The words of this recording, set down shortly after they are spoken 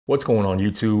What's going on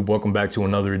YouTube? Welcome back to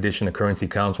another edition of Currency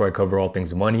Counts, where I cover all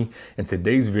things money. In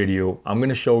today's video, I'm going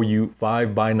to show you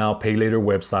 5 buy now pay later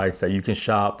websites that you can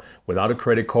shop without a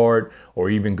credit card or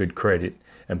even good credit.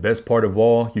 And best part of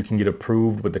all, you can get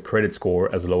approved with a credit score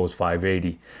as low as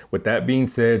 580. With that being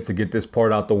said, to get this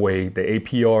part out the way, the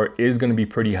APR is going to be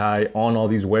pretty high on all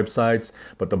these websites,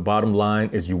 but the bottom line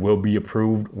is you will be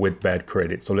approved with bad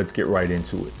credit. So let's get right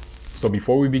into it. So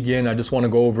before we begin, I just want to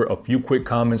go over a few quick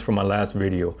comments from my last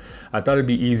video. I thought it'd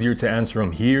be easier to answer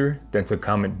them here than to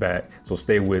comment back, so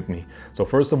stay with me. So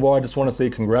first of all, I just want to say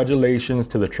congratulations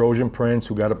to the Trojan Prince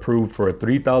who got approved for a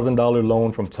 $3,000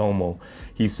 loan from Tomo.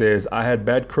 He says, I had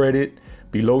bad credit,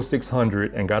 below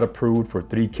 600, and got approved for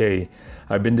 3K.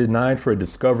 I've been denied for a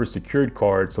Discover secured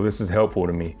card, so this is helpful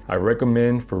to me. I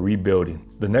recommend for rebuilding.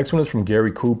 The next one is from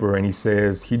Gary Cooper, and he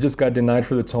says he just got denied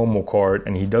for the Tomo card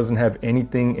and he doesn't have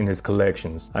anything in his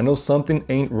collections. I know something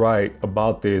ain't right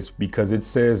about this because it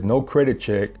says no credit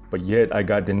check, but yet I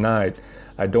got denied.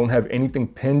 I don't have anything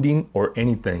pending or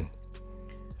anything.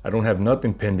 I don't have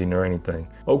nothing pending or anything.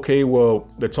 Okay, well,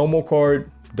 the Tomo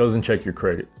card doesn't check your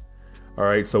credit. All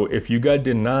right, so if you got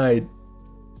denied,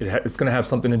 it's gonna have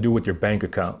something to do with your bank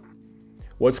account.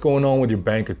 What's going on with your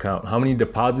bank account? How many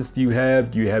deposits do you have?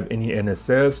 Do you have any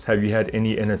NSFs? Have you had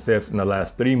any NSFs in the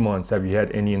last 3 months? Have you had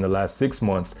any in the last 6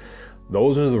 months?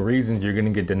 Those are the reasons you're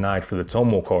gonna get denied for the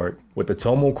Tomo card. With the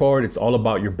Tomo card, it's all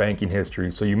about your banking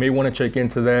history. So you may wanna check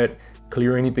into that,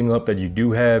 clear anything up that you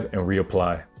do have, and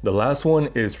reapply. The last one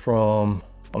is from,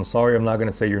 I'm sorry, I'm not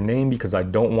gonna say your name because I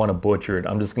don't wanna butcher it.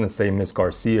 I'm just gonna say Miss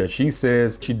Garcia. She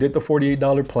says she did the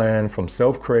 $48 plan from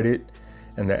Self Credit,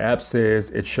 and the app says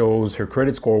it shows her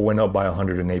credit score went up by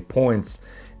 108 points.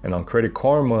 And on Credit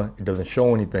Karma, it doesn't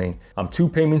show anything. I'm 2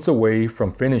 payments away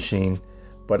from finishing,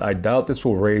 but I doubt this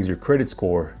will raise your credit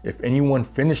score. If anyone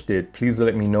finished it, please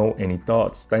let me know any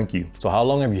thoughts. Thank you. So how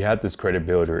long have you had this credit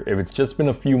builder? If it's just been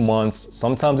a few months,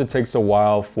 sometimes it takes a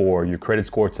while for your credit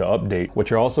score to update. What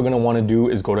you're also gonna wanna do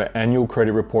is go to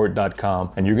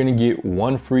annualcreditreport.com and you're gonna get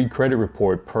 1 free credit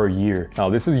report per year. Now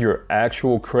this is your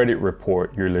actual credit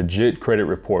report, your legit credit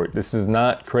report. This is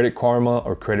not Credit Karma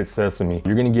or Credit Sesame.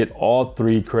 You're gonna get all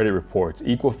 3 credit reports,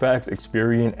 Equifax,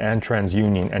 Experian, and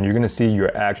TransUnion, and you're gonna see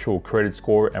your actual credit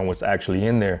score and what's actually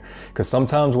in there. Because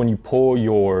sometimes when you pull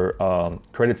your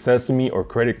Credit Sesame or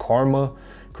Credit Karma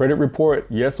credit report,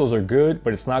 yes, those are good,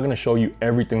 but it's not going to show you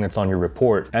everything that's on your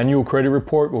report. Annual credit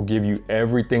report will give you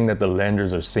everything that the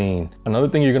lenders are seeing. Another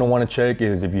thing you're going to want to check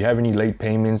is if you have any late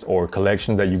payments or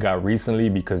collections that you got recently,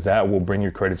 because that will bring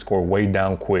your credit score way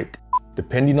down quick.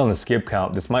 Depending on the skip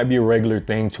count, this might be a regular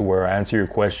thing to where I answer your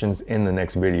questions in the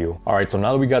next video. All right, so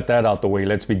now that we got that out the way,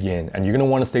 let's begin. And you're gonna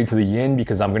wanna stay to the end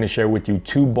because I'm gonna share with you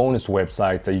 2 bonus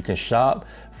websites that you can shop,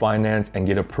 finance, and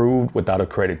get approved without a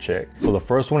credit check. So the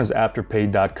first one is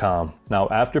afterpay.com. Now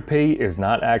Afterpay is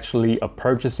not actually a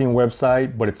purchasing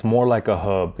website, but it's more like a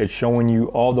hub. It's showing you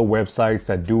all the websites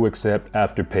that do accept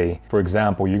Afterpay. For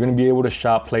example, you're gonna be able to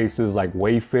shop places like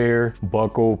Wayfair,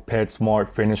 Buckle, PetSmart,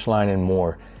 Finish Line, and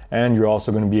more. And you're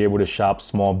also going to be able to shop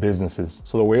small businesses.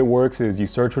 So the way it works is you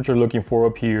search what you're looking for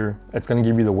up here. It's going to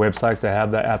give you the websites that have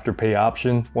that Afterpay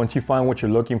option. Once you find what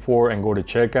you're looking for and go to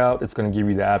checkout, it's going to give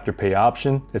you the Afterpay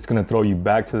option. It's going to throw you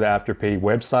back to the Afterpay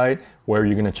website where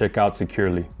you're going to check out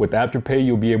securely. With Afterpay,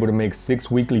 you'll be able to make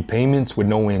 6 weekly payments with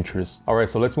no interest. All right,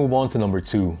 so let's move on to number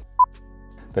 2.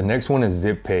 The next one is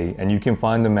ZipPay, and you can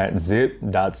find them at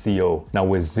zip.co. Now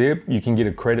with Zip, you can get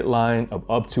a credit line of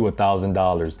up to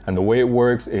 $1,000. And the way it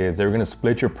works is they're gonna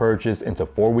split your purchase into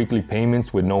 4 weekly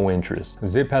payments with no interest.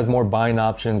 Zip has more buying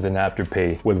options than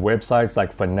Afterpay, with websites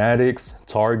like Fanatics,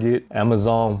 Target,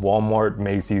 Amazon, Walmart,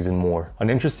 Macy's, and more. An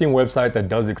interesting website that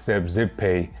does accept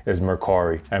ZipPay is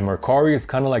Mercari. And Mercari is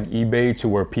kind of like eBay to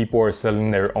where people are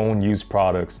selling their own used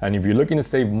products. And if you're looking to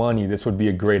save money, this would be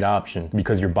a great option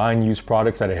because you're buying used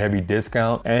products at a heavy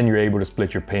discount and you're able to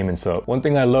split your payments up. One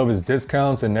thing I love is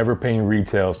discounts and never paying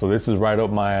retail, so this is right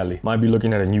up my alley. Might be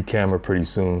looking at a new camera pretty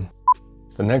soon.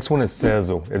 The next one is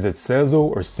Sezzle. Is it Sezzle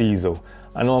or Sizzle?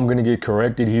 I know I'm gonna get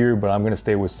corrected here, but I'm gonna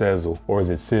stay with Sezzle. Or is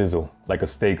it Sizzle, like a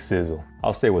steak sizzle?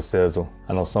 I'll stay with Sezzle.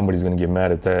 I know somebody's gonna get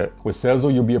mad at that. With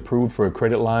Sezzle, you'll be approved for a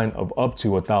credit line of up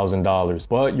to $1,000,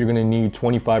 but you're gonna need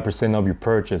 25% of your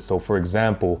purchase. So for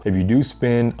example, if you do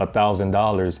spend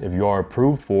 $1,000, if you are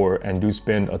approved for and do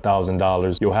spend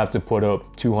 $1,000, you'll have to put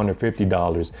up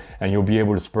 $250 and you'll be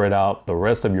able to spread out the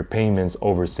rest of your payments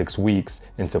over 6 weeks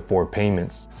into 4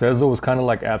 payments. Sezzle is kind of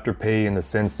like Afterpay in the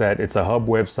sense that it's a hub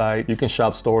website. You can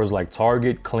shop stores like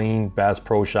Target, Clean, Bass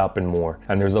Pro Shop, and more.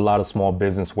 And there's a lot of small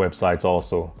business websites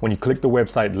also. When you click the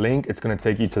website link, it's going to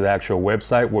take you to the actual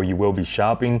website where you will be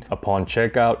shopping. Upon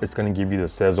checkout, it's going to give you the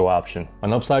Sezzle option.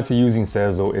 An upside to using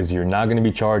Sezzle is you're not going to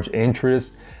be charged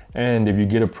interest. And if you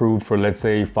get approved for, let's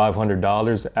say,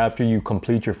 $500, after you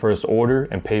complete your first order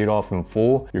and pay it off in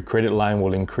full, your credit line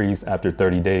will increase after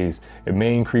 30 days. It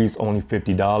may increase only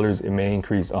 $50, it may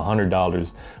increase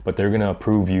 $100, but they're gonna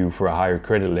approve you for a higher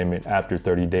credit limit after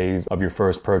 30 days of your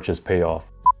first purchase payoff.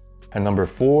 And number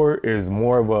 4 is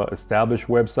more of an established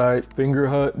website,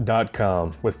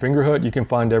 fingerhut.com. With Fingerhut, you can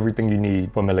find everything you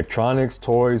need, from electronics,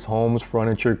 toys, homes,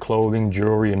 furniture, clothing,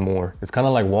 jewelry, and more. It's kind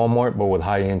of like Walmart, but with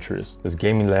high interest. There's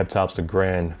gaming laptops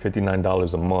 $1,000,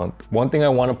 $59 a month. One thing I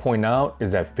want to point out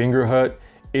is that Fingerhut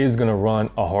is going to run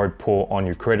a hard pull on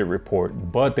your credit report,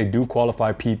 but they do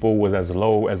qualify people with as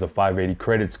low as a 580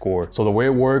 credit score. So the way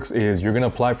it works is you're going to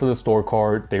apply for the store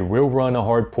card. They will run a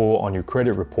hard pull on your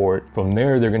credit report. From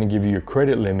there, they're going to give you your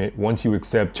credit limit. Once you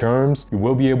accept terms, you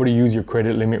will be able to use your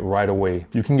credit limit right away.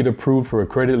 You can get approved for a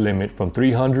credit limit from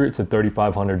 $300 to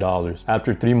 $3,500.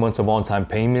 After 3 months of on-time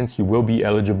payments, you will be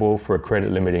eligible for a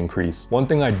credit limit increase. One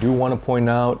thing I do want to point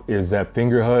out is that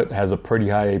Fingerhut has a pretty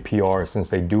high APR since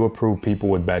they do approve people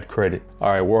with bad credit. All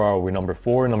right, where are we? Number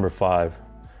 4, number 5.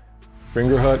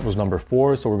 Fingerhut was number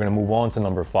 4, so we're gonna move on to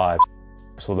number 5.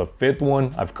 So the 5th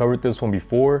one, I've covered this one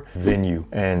before, Venue.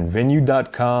 And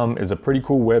venue.com is a pretty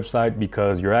cool website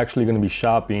because you're actually gonna be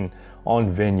shopping on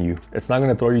Venue. It's not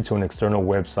gonna throw you to an external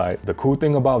website. The cool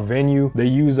thing about Venue, they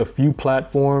use a few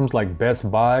platforms like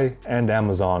Best Buy and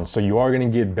Amazon. So you are gonna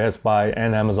get Best Buy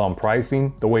and Amazon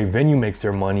pricing. The way Venue makes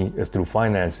their money is through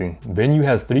financing. Venue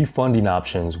has 3 funding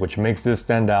options, which makes this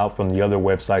stand out from the other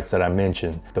websites that I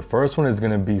mentioned. The first one is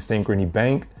gonna be Synchrony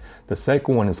Bank. The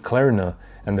second one is Klarna.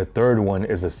 And the third one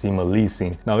is Acima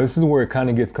Leasing. Now this is where it kind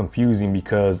of gets confusing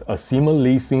because Acima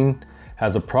Leasing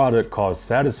has a product called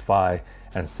Satisfy,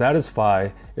 and Satisfy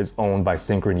is owned by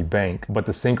Synchrony Bank. But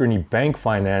the Synchrony Bank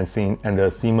financing and the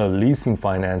Acima Leasing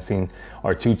financing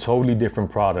are 2 totally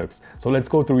different products. So let's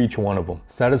go through each one of them.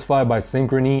 Satisfy by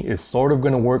Synchrony is sort of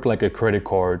gonna work like a credit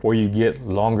card where you get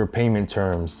longer payment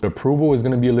terms. The approval is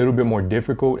gonna be a little bit more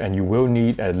difficult and you will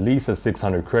need at least a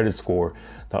 600 credit score.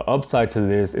 The upside to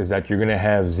this is that you're gonna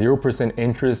have 0%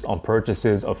 interest on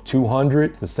purchases of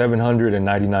 $200 to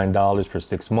 $799 for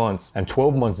 6 months and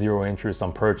 12 months 0 interest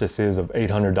on purchases of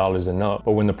 $800 and up.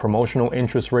 But when the promotional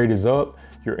interest rate is up,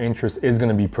 your interest is going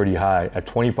to be pretty high at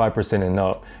 25% and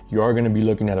up. You are going to be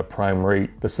looking at a prime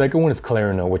rate. The second one is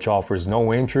Klarna, which offers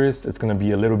no interest. It's going to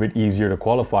be a little bit easier to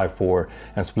qualify for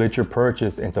and split your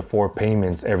purchase into 4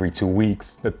 payments every 2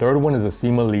 weeks. The third one is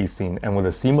Acima Leasing, and with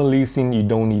Acima Leasing, you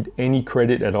don't need any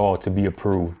credit at all to be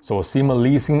approved. So Acima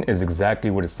Leasing is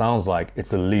exactly what it sounds like.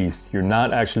 It's a lease. You're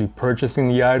not actually purchasing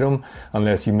the item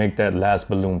unless you make that last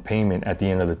balloon payment at the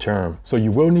end of the term. So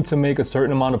you will need to make a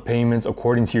certain amount of payments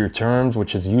according to your terms,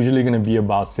 which is usually going to be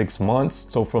about 6 months.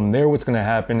 So from there, what's going to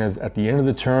happen is at the end of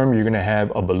the term, you're going to have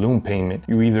a balloon payment.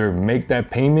 You either make that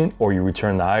payment or you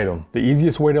return the item. The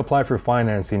easiest way to apply for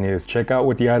financing is check out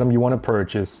what the item you want to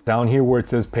purchase. Down here where it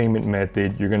says payment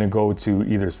method, you're going to go to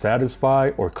either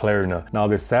Satisfy or Klarna. Now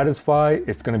this Satisfy,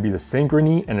 it's going to be the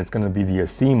Synchrony and it's going to be the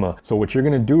Acima. So what you're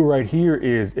going to do right here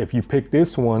is if you pick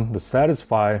this one, the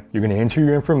Satisfy, you're going to enter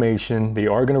your information. They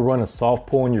are going to run a soft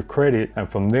pull on your credit, and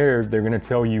from there, they're going to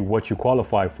tell you what you qualify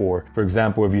for. For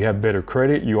example, if you have better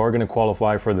credit, you are going to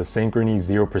qualify for the Synchrony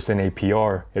 0%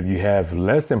 APR. If you have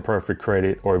less than perfect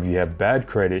credit, or if you have bad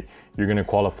credit, you're going to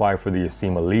qualify for the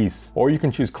Acima lease. Or you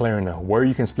can choose Klarna, where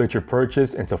you can split your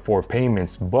purchase into 4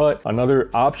 payments. But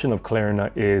another option of Klarna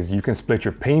is you can split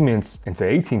your payments into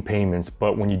 18 payments.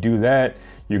 But when you do that,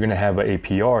 you're gonna have an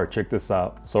APR. Check this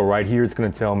out. So right here, it's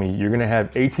gonna tell me you're gonna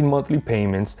have 18 monthly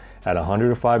payments at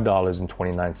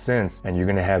 $105.29, and you're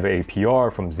gonna have an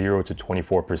APR from 0 to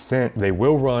 24%. They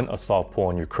will run a soft pull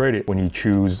on your credit when you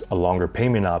choose a longer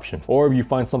payment option. Or if you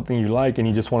find something you like and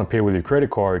you just wanna pay with your credit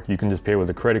card, you can just pay with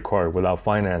a credit card without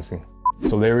financing.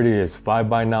 So there it is, 5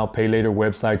 buy now, pay later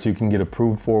websites you can get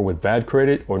approved for with bad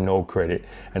credit or no credit.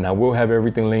 And I will have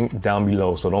everything linked down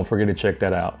below, so don't forget to check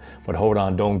that out. But hold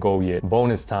on, don't go yet.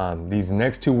 Bonus time, these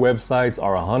next 2 websites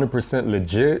are 100%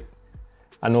 legit.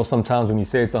 I know sometimes when you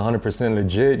say it's 100%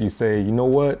 legit, you say, you know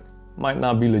what, might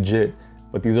not be legit,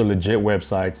 but these are legit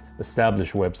websites,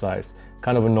 established websites,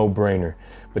 kind of a no-brainer.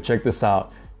 But check this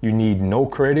out, you need no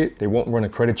credit, they won't run a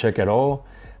credit check at all,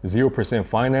 0%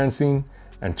 financing,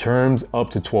 and terms up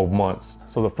to 12 months.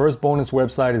 So the first bonus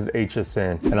website is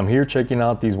HSN, and I'm here checking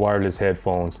out these wireless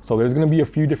headphones. So there's gonna be a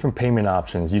few different payment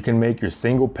options. You can make your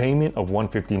single payment of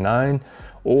 $159,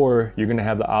 or you're gonna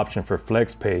have the option for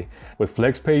FlexPay. With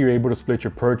FlexPay, you're able to split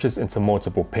your purchase into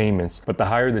multiple payments, but the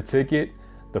higher the ticket,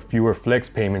 the fewer flex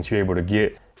payments you're able to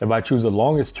get. If I choose the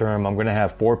longest term, I'm gonna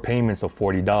have 4 payments of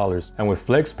 $40. And with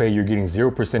FlexPay, you're getting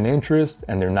 0% interest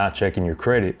and they're not checking your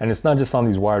credit. And it's not just on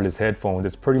these wireless headphones,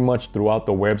 it's pretty much throughout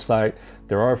the website.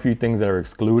 There are a few things that are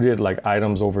excluded, like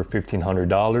items over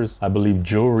 $1,500. I believe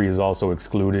jewelry is also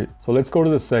excluded. So let's go to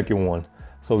the second one.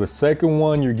 So the second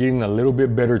one, you're getting a little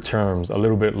bit better terms, a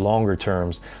little bit longer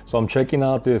terms. So I'm checking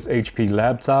out this HP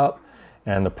laptop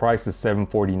and the price is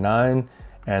 $749.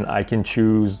 And I can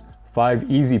choose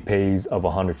 5 easy pays of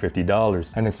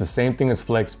 $150. And it's the same thing as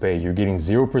FlexPay. You're getting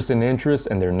 0% interest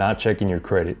and they're not checking your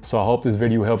credit. So I hope this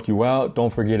video helped you out.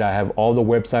 Don't forget I have all the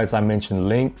websites I mentioned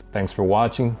linked. Thanks for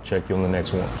watching. Check you on the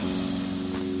next one.